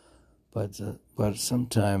but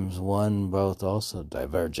sometimes both also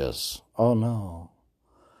diverges. Oh no.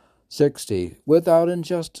 60. Without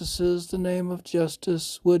injustices, the name of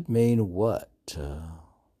justice would mean what?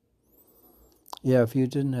 Yeah, if you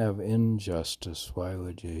didn't have injustice, why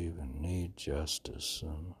would you even need justice?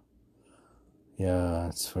 Yeah,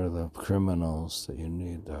 it's for the criminals that you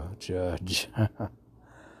need the judge.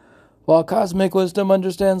 While cosmic wisdom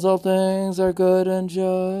understands all things are good and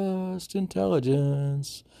just,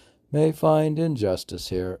 intelligence may find injustice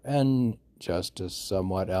here and justice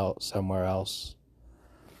somewhere else.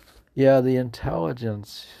 Yeah, the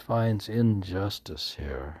intelligence finds injustice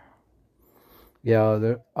here.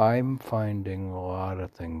 Yeah, I'm finding a lot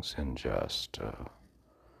of things unjust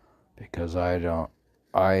because I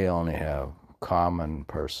only have common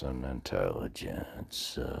person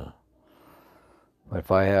intelligence.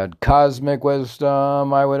 If I had cosmic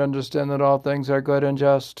wisdom, I would understand that all things are good and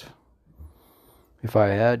just. If I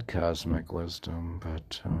had cosmic wisdom,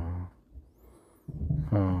 but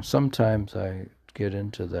sometimes I get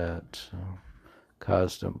into that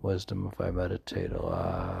cosmic wisdom if I meditate a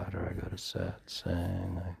lot or I go to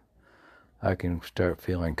satsang. I can start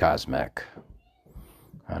feeling cosmic,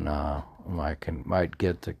 and I might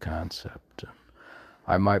get the concept.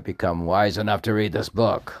 I might become wise enough to read this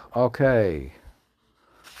book. Okay.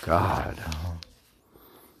 God.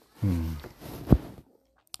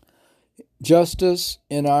 Justice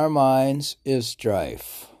in our minds is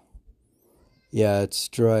strife. Yeah, it's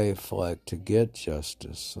strife, like to get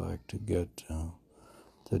justice, like to get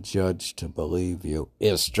the judge to believe you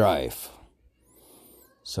is strife.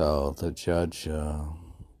 So the judges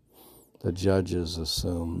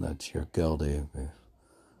assume that you're guilty.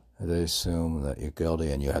 They assume that you're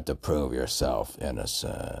guilty and you have to prove yourself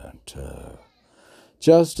innocent.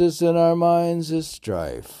 Justice in our minds is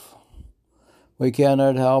strife. We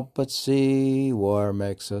cannot help but see war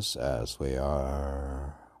makes us as we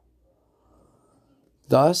are.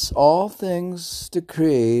 Thus, all things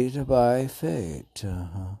decreed by fate.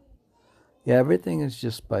 Yeah, everything is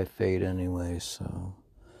just by fate anyway, so.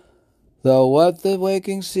 Though what the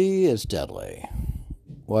waking see is deadly,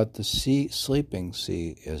 what the sleeping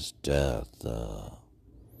see is death.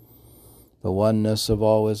 The oneness of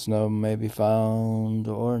all wisdom may be found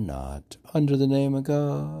or not under the name of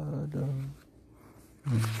God.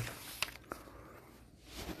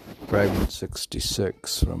 Fragment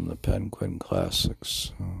 66 from the Penguin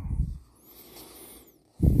Classics.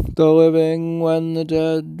 The living, when the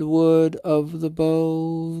dead wood of the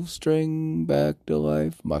bow string back to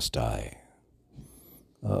life, must die.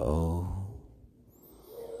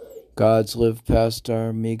 Gods live past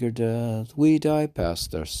our meager death. We die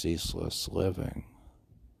past their ceaseless living.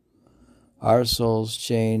 Our souls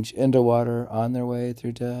change into water on their way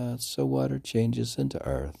through death, so water changes into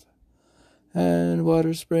earth. And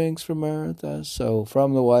water springs from earth, as so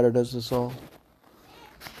from the water does the soul.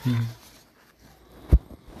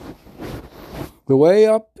 The way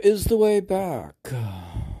up is the way back.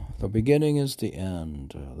 The beginning is the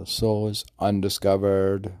end. The soul is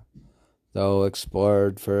undiscovered. though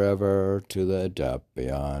explored forever to the depth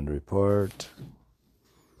beyond report.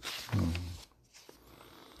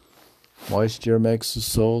 Moisture makes the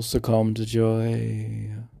soul succumb to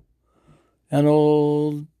joy.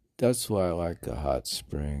 And that's why I like a hot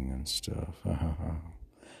spring and stuff.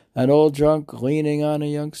 An old drunk leaning on a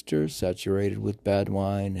youngster, saturated with bad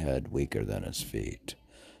wine, head weaker than his feet.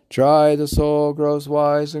 Dry the soul grows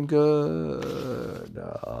wise and good.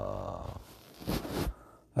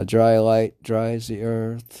 A dry light dries the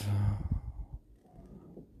earth.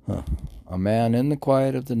 A man in the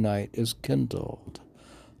quiet of the night is kindled,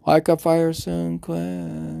 like a fire soon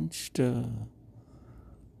quenched.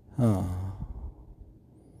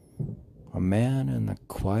 A man in the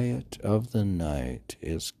quiet of the night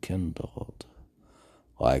is kindled,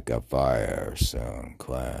 like a fire soon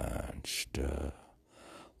quenched.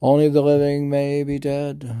 Only the living may be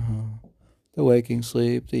dead, the waking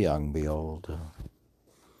sleep, the young be old.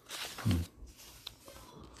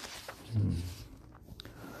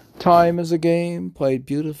 Time is a game played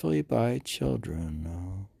beautifully by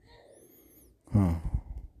children.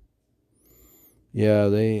 Yeah,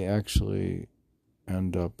 they actually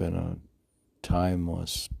end up in a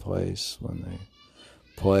timeless place when they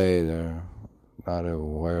play. They're not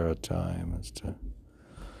aware of time. As to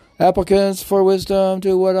applicants for wisdom,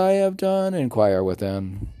 do what I have done. Inquire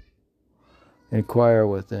within. Inquire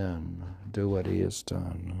within. Do what he has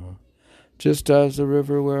done. Just as the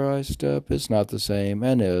river where I step is not the same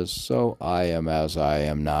and is, so I am as I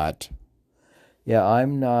am not. Yeah,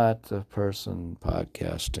 I'm not the person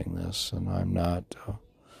podcasting this, and I'm not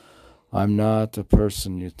the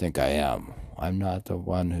person you think I am. I'm not the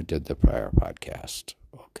one who did the prior podcast,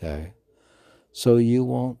 okay? So you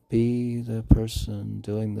won't be the person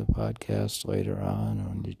doing the podcast later on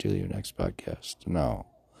when you do your next podcast. No.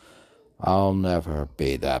 I'll never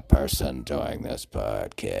be that person doing this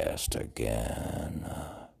podcast again.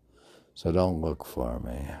 So don't look for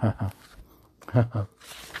me.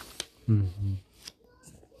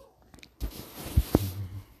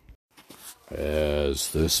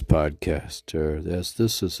 As this podcaster,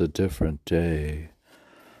 this is a different day.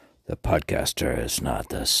 The podcaster is not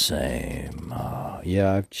the same.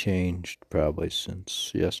 Yeah, I've changed probably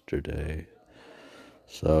since yesterday.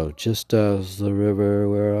 So just as the river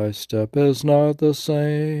where I step is not the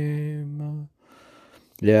same.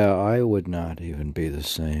 Yeah, I would not even be the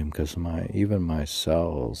same because even my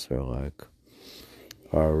cells are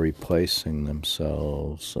replacing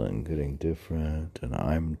themselves and getting different, and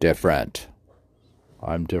I'm different.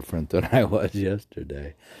 I'm different than I was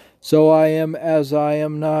yesterday. So I am as I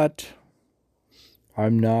am not.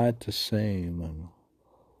 I'm not the same.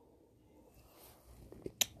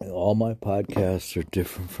 All my podcasts are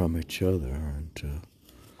different from each other. And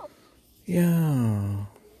yeah.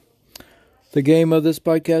 The game of this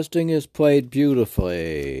podcasting is played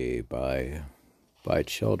beautifully by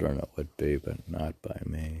children, it would be, but not by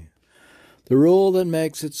me. The rule that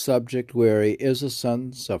makes its subject weary is a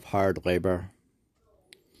sentence of hard labor.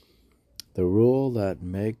 The rule that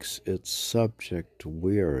makes its subject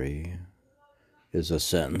weary is a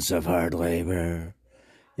sentence of hard labor.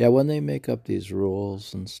 Yeah, when they make up these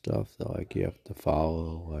rules and stuff that you have to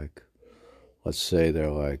follow, let's say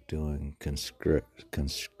they're doing conscription,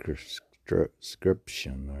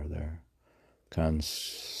 or they're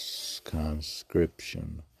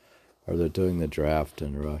conscription, or they're doing the draft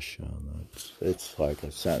in Russia. It's like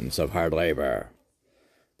a sentence of hard labor.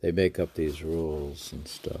 They make up these rules and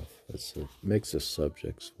stuff. It makes the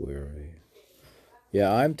subjects weary.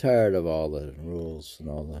 Yeah, I'm tired of all the rules and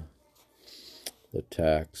all the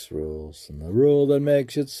tax rules. And the rule that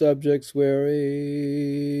makes its subjects weary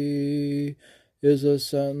is a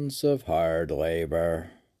sentence of hard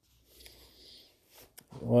labor.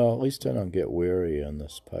 Well, at least I don't get weary on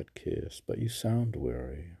this podcast, but you sound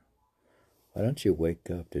weary. Why don't you wake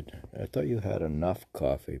up? I thought you had enough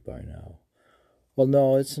coffee by now. Well,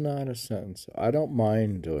 no, it's not a sentence. I don't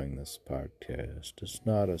mind doing this podcast. It's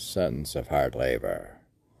not a sentence of hard labor.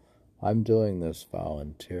 I'm doing this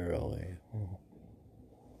voluntarily.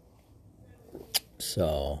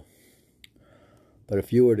 So, but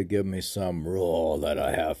if you were to give me some rule that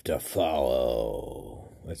I have to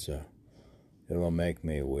follow, it will make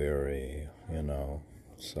me weary,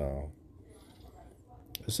 So,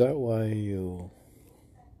 is that why you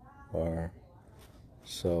are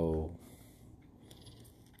so...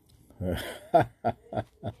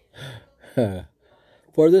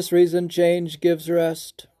 For this reason, change gives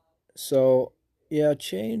rest. So, yeah,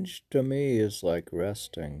 change to me is like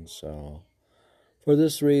resting. So, for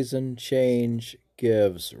this reason, change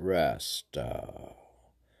gives rest.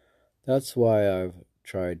 That's why I've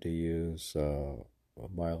tried to use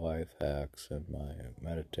my life hacks and my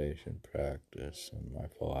meditation practice and my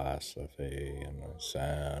philosophy and my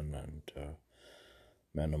Zen and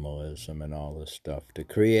minimalism and all this stuff to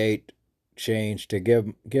create change, to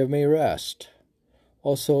give me rest.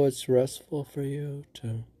 Also, it's restful for you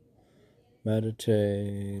to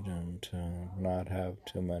meditate and to not have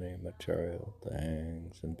too many material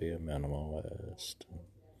things and be a minimalist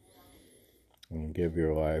and give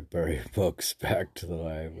your library books back to the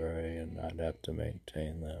library and not have to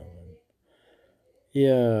maintain them.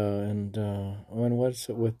 And what's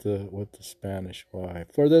it with the Spanish why?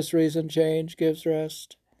 For this reason, change gives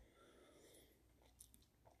rest.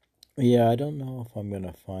 Yeah, I don't know if I'm going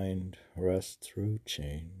to find rest through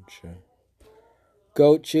change.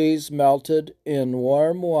 Goat cheese melted in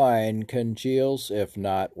warm wine congeals if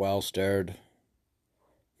not well stirred.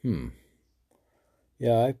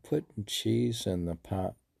 Yeah, I put cheese in the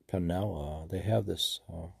panela. They have this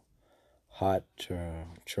hot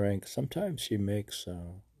drink. Sometimes she makes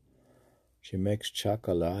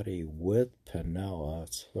chocolate with panela.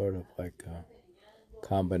 It's sort of like a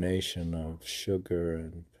combination of sugar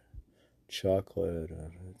and chocolate,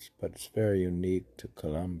 but it's very unique to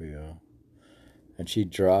Colombia. And she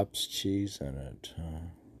drops cheese in it.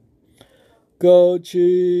 Goat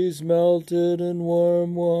cheese melted in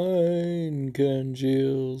warm wine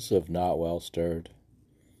congeals if not well stirred.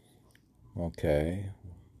 Okay.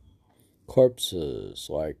 Corpses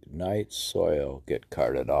like night soil get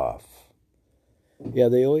carted off. Yeah,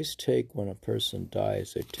 they always take, when a person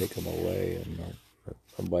dies, they take them away, and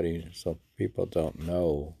so people don't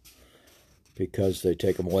know, because they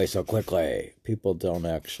take them away so quickly. People don't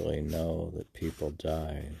actually know that people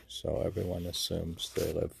die, so everyone assumes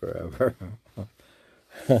they live forever.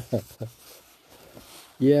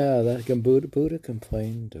 Yeah, that Buddha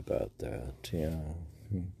complained about that. Yeah.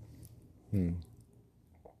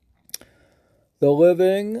 The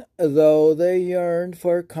living, though they yearned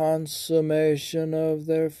for consummation of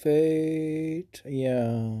their fate.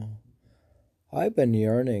 Yeah. I've been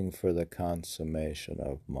yearning for the consummation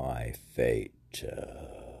of my fate.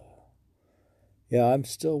 Yeah, I'm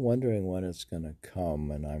still wondering when it's going to come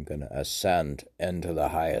and I'm going to ascend into the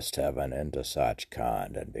highest heaven, into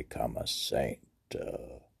Sachkhand, and become a saint.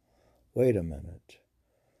 Wait a minute.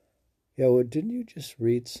 Yeah, well, didn't you just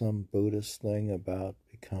read some Buddhist thing about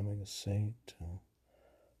becoming a saint?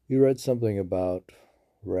 You read something about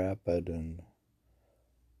rapid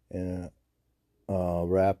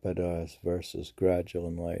versus gradual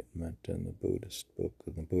enlightenment in the Buddhist book,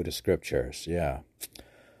 in the Buddhist scriptures. Yeah.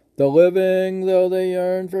 The living, though they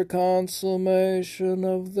yearn for consummation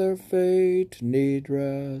of their fate, need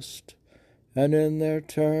rest, and in their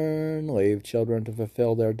turn leave children to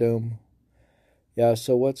fulfill their doom. Yeah,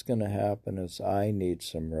 so what's going to happen is I need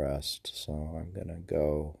some rest, so I'm going to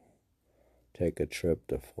go take a trip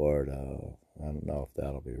to Florida. I don't know if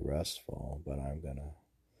that'll be restful, but I'm going to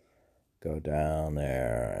go down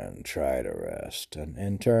there and try to rest, and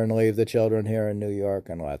in turn leave the children here in New York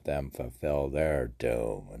and let them fulfill their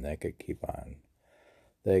doom. And they could keep on.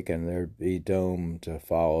 They'd be doomed to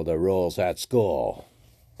follow the rules at school.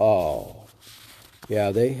 Oh,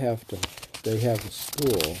 yeah, they have a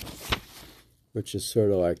school, which is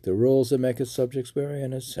sort of like the rules that make its subjects weary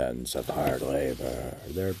in a sense of hard labor.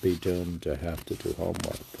 They'd be doomed to have to do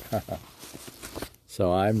homework.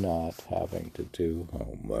 So I'm not having to do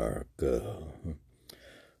homework. The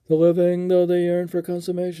living, though they yearn for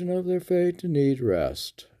consummation of their fate, need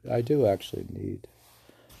rest. I do actually need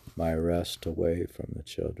my rest away from the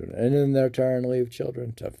children, and in their turn leave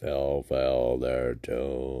children to fulfill their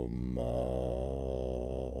doom.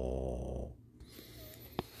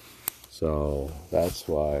 So that's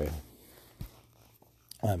why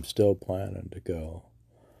I'm still planning to go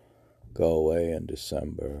away in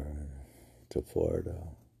December to Florida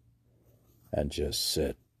and just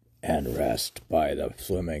sit and rest by the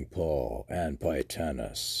swimming pool and play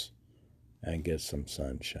tennis and get some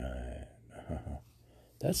sunshine.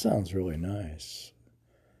 That sounds really nice.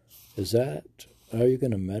 Are you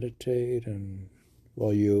going to meditate, and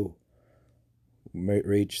will you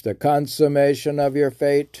reach the consummation of your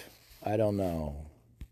fate? I don't know.